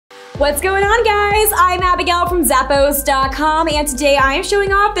What's going on, guys? I'm Abigail from Zappos.com, and today I am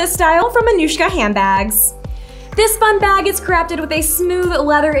showing off this style from Anuschka Handbags. This fun bag is crafted with a smooth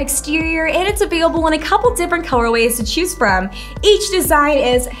leather exterior, and it's available in a couple different colorways to choose from. Each design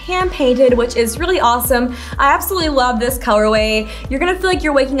is hand painted, which is really awesome. I absolutely love this colorway. You're gonna feel like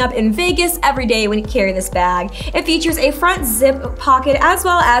you're waking up in Vegas every day when you carry this bag. It features a front zip pocket as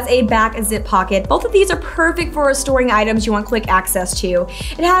well as a back zip pocket. Both of these are perfect for storing items you want quick access to.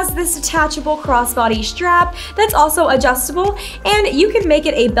 It has this detachable crossbody strap that's also adjustable, and you can make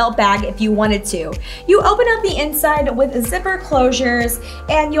it a belt bag if you wanted to. You open up the inside with zipper closures,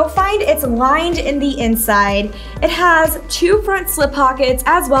 and you'll find it's lined in the inside. It has two front slip pockets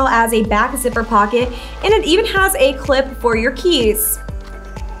as well as a back zipper pocket, and it even has a clip for your keys.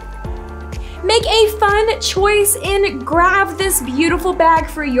 Make a fun choice and grab this beautiful bag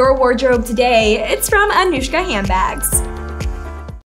for your wardrobe today. It's from Anuschka Handbags.